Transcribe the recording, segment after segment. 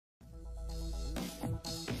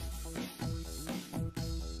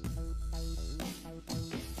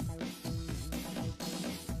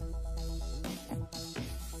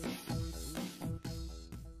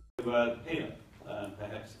Peter,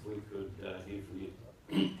 perhaps if we could hear from you.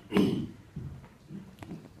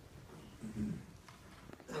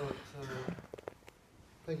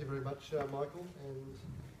 Thank you very much, Michael.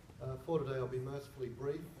 And for today, I'll be mercifully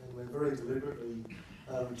brief, and we're very deliberately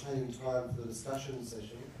retaining time for the discussion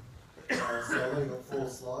session. So I've only got 4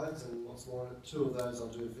 slides, and what's more, 2 of those I'll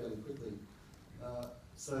do fairly quickly.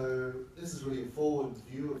 So this is really a forward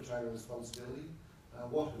view of chain of responsibility.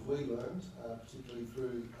 What have we learned, particularly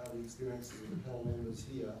through the experiences of the panel members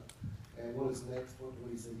here, and what is next, what do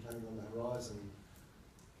we see coming on the horizon?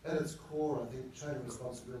 At its core, I think chain of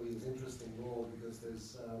responsibility is interesting law because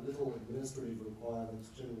there's little administrative requirements,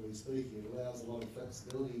 generally speaking. It allows a lot of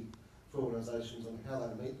flexibility for organisations on how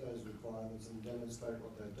they meet those requirements and demonstrate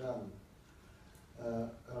what they've done. And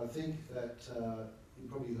I think that you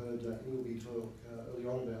probably heard Ilby talk early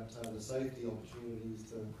on about the safety opportunities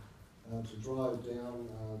to drive down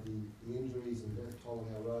the injuries and death toll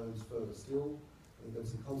on our roads further still. I think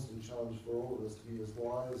that's a constant challenge for all of us to be as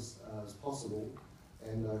wise as possible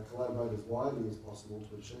and collaborate as widely as possible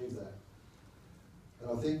to achieve that.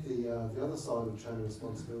 And I think the other side of chain of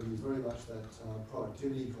responsibility is very much that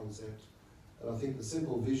productivity concept. And I think the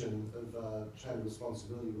simple vision of chain of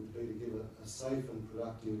responsibility would be to give a safe and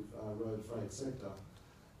productive road freight sector.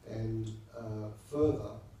 And further,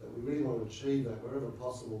 that we really want to achieve that wherever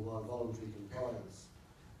possible by voluntary compliance.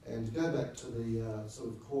 And to go back to the sort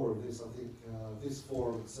of core of this, I think this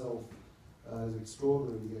forum itself is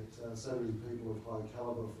extraordinary to get so many people of high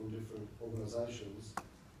calibre from different organisations.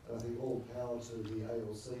 And I think all power to the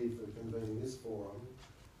ALC for convening this forum.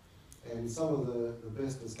 And some of the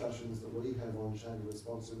best discussions that we have on chain of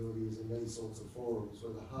responsibility is in these sorts of forums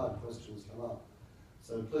where the hard questions come up.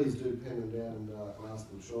 So please do pen them down and ask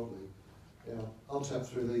them shortly. Now, I'll tap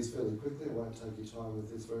through these fairly quickly. I won't take your time with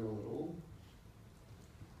this very long at all.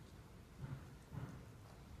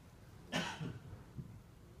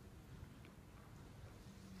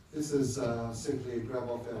 This is simply a grab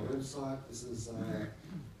off our website. This is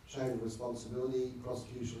chain of responsibility,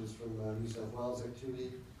 prosecutions from New South Wales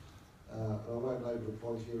activity. And I won't labour the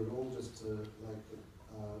point here at all, just to make the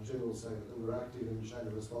general statement that we're active in chain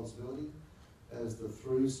of responsibility. As the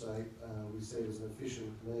through state, we see it as an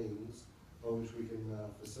efficient means by which we can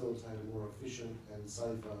facilitate a more efficient and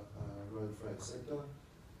safer road freight sector.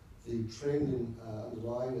 The trend in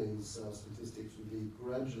underlying these statistics would be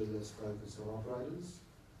gradually less focus on operators,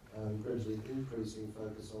 gradually increasing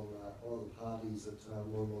focus on other parties at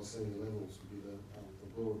more and more senior levels would be the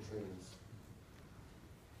broad trends.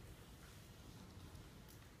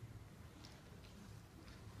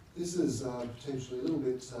 This is potentially a little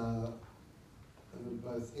bit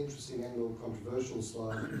both interesting and or controversial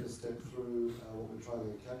slide. I'm going to step through what we're trying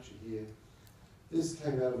to capture here. This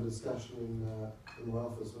came out of a discussion in my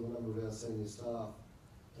office with a number of our senior staff.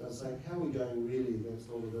 And I was saying, how are we going really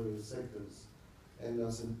against all the various sectors? And I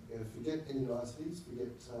said, forget any niceties,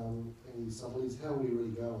 forget any subtleties, how are we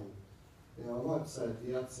really going? Now, I might say at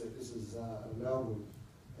the outset, this is an amalgam.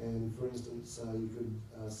 And for instance, you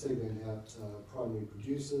could segment out primary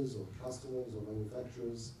producers or customers or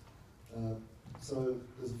manufacturers. So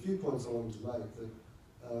there's a few points I wanted to make that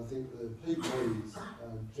I think the peak bodies,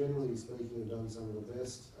 generally speaking, have done some of the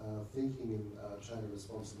best thinking in chain of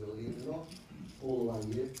responsibility. And they're not all the way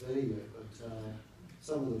there yet, but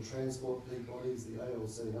some of the transport peak bodies, the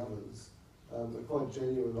ALC and others, are quite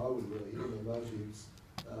genuine, I would believe, in their motives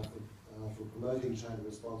for promoting chain of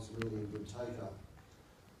responsibility and good take-up.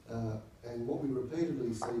 And what we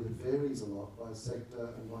repeatedly see that varies a lot by sector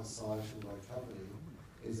and by site and by company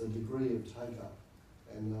is a degree of take-up.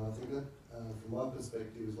 And I think that, from my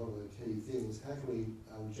perspective, is one of the key things. How can we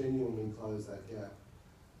genuinely close that gap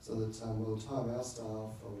so that by the time our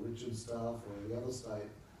staff or Richard's staff or the other state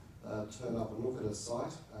turn up and look at a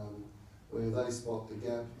site where they spot the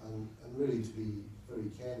gap, and really, to be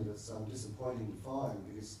very candid, it's disappointing to find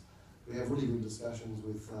because we have really good discussions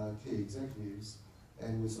with key executives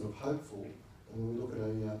and we're sort of hopeful, and when we look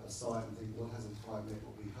at a site and think, well, it hasn't quite met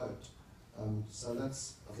what we hoped. So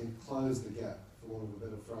that's, I think, close the gap, for want of a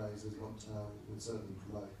better phrase, is what we'd certainly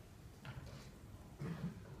promote.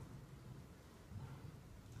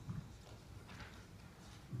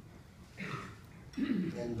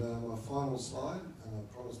 And my final slide, and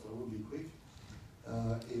I promised I would be quick,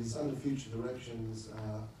 is under future directions.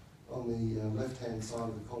 On the left-hand side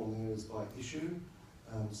of the column there is by issue,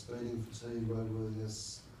 speeding, fatigue,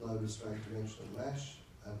 roadworthiness, load restraint, dimension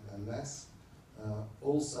and mass.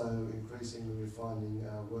 Also increasingly we're finding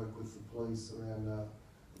work with the police around the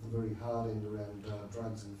very hard end around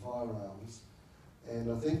drugs and firearms.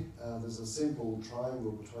 And I think there's a simple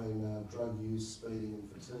triangle between drug use, speeding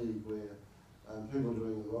and fatigue where people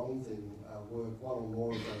doing the wrong thing work one or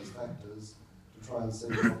more of those factors to try and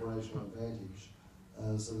seek an operational advantage.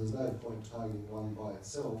 So there's no point targeting one by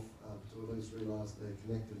itself to at least realise that they're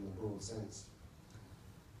connected in a broad sense.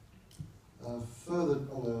 Further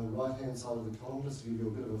on the right-hand side of the column, just to give you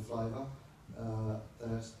a bit of a flavour,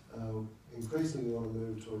 that increasingly we want to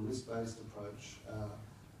move to a risk-based approach,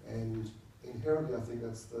 and inherently I think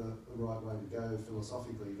that's the right way to go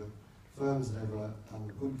philosophically. That firms that have a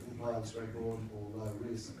good compliance record or low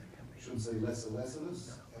risk should see less and less of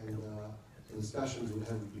us, and the discussions would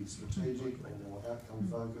have to be strategic or more outcome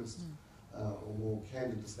focused, or more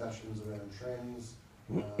candid discussions around trends,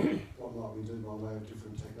 what might we do by way of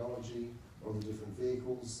different technology, or the different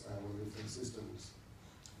vehicles, or the different systems.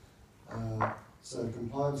 So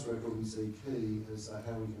compliance record we see key as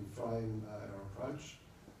how we can frame our approach,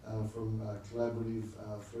 from collaborative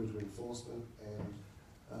through to enforcement, and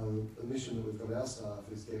the mission that we've got our staff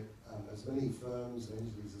is get as many firms and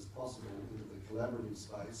entities as possible into the collaborative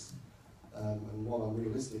space, and while I'm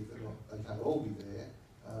realistic that they can't all be there,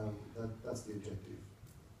 that's the objective.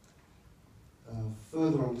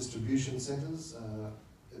 Further on distribution centres,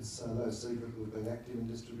 it's no secret that we've been active in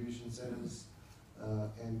distribution centres,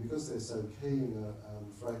 and because they're so key in the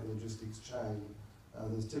freight and logistics chain,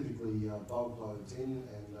 there's typically bulk loads in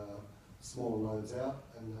and smaller loads out,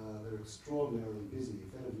 and they're extraordinarily busy.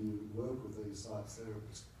 If any of you work with these sites, they're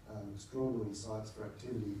extraordinary sites for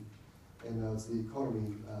activity, and it's the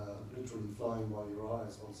economy literally flying by your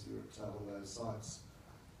eyes once you're at one of those sites.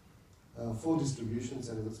 For distribution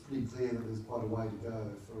centres, it's pretty clear that there's quite a way to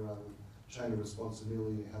go for chain of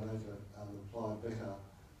responsibility and how they can apply better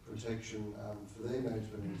protection for their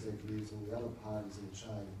management executives and the other parties in the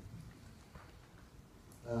chain.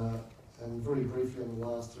 And very briefly on the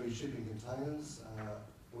last three, shipping containers.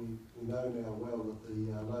 We know now well that the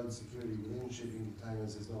load security within shipping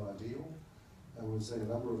containers is not ideal, and we've seen a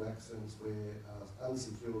number of accidents where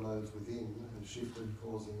unsecure loads within have shifted,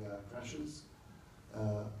 causing crashes.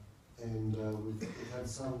 And we've had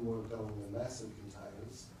some work done on the massive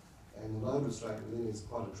containers, and the load restraint within is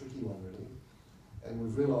quite a tricky one really. And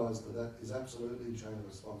we've realised that that is absolutely chain of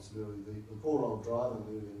responsibility. The poor old driver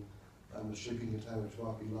moving a shipping container which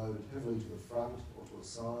might be loaded heavily to the front or to a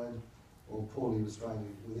side or poorly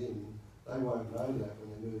restrained within, they won't know that when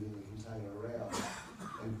they're moving the container around,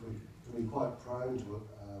 and can be quite prone to a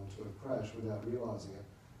crash without realising it.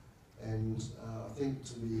 And I think,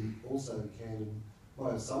 to be also candid,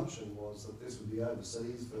 my assumption was that this would be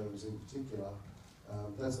overseas firms in particular.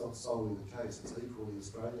 That's not solely the case, it's equally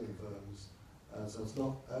Australian firms. So it's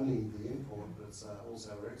not only the import, but it's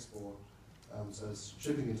also our export. So it's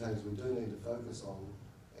shipping containers we do need to focus on,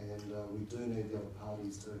 and we do need the other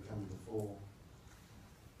parties to come to the fore.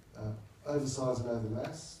 Oversize and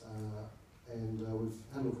overmass, and we've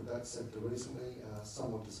had a look at that sector recently,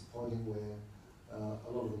 somewhat disappointing, where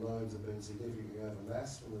a lot of the loads have been significantly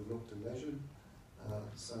overmassed when we've looked and measured.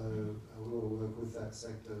 So we want to work with that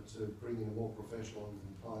sector to bring in a more professional and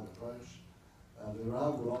compliant approach. There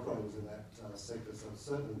are good operators in that sector, so it's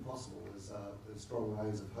certainly possible. There's strong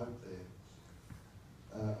rays of hope there.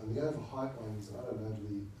 And the over-height ones, and I don't know to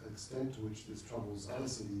the extent to which this troubles other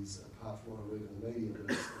cities, apart from what I read in the media, but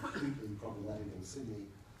it's acutely problematic in Sydney.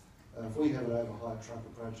 If we have an over-height truck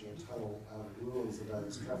approaching a tunnel, it ruins the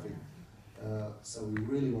day's traffic. So we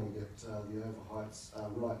really want to get the over-heights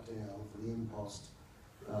right down for the impost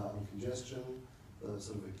and congestion, the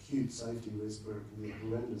sort of acute safety risk where it can be a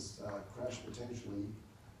horrendous crash potentially,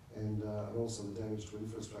 and also the damage to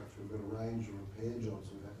infrastructure. We've got a range of repair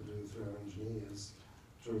jobs we've had to do through our engineers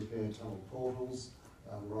to repair tunnel portals,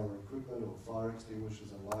 runner equipment or fire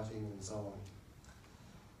extinguishers and lighting and so on.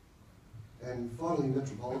 And finally,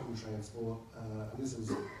 metropolitan transport, and this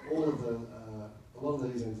is all of the, a lot of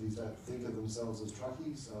these entities don't think of themselves as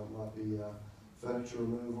truckies, so it might be furniture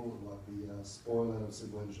removal, it might be spoil out of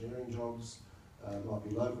civil engineering jobs, it might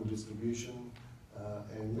be local distribution,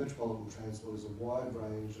 and metropolitan transport is a wide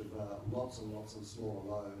range of lots and lots of smaller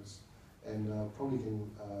loads, and probably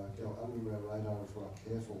can go under our radar if we're not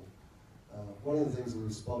careful. One of the things that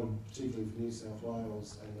we've spotted, particularly for New South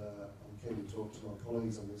Wales, and I'm keen to talk to my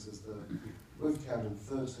colleagues on this, is that we've counted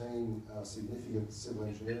 13 significant civil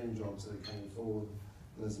engineering jobs that are coming forward.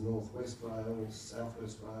 And there's North West Rail, South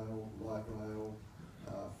West Rail, Light Rail,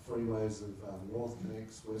 freeways of North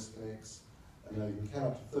Connects, West Connects, and you can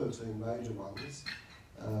count up to 13 major ones.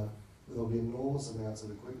 There'll be enormous amounts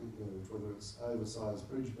of equipment moved, whether it's oversized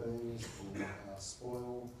bridge beams or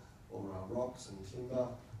spoil or rocks and timber,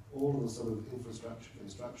 all of the sort of infrastructure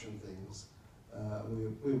construction things.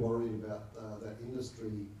 We're worried about that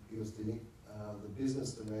industry because the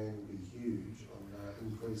business demand will be huge on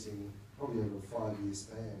increasing probably over a 5-year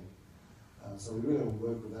span. So we really want to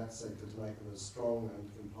work with that sector to make them as strong and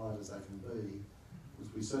compliant as they can be,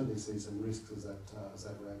 because we certainly see some risks as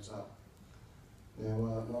that ramps up. Now,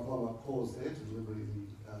 I might pause there to deliberately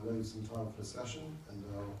leave some time for discussion, and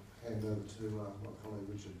I'll hand over to my colleague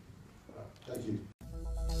Richard. Thank you.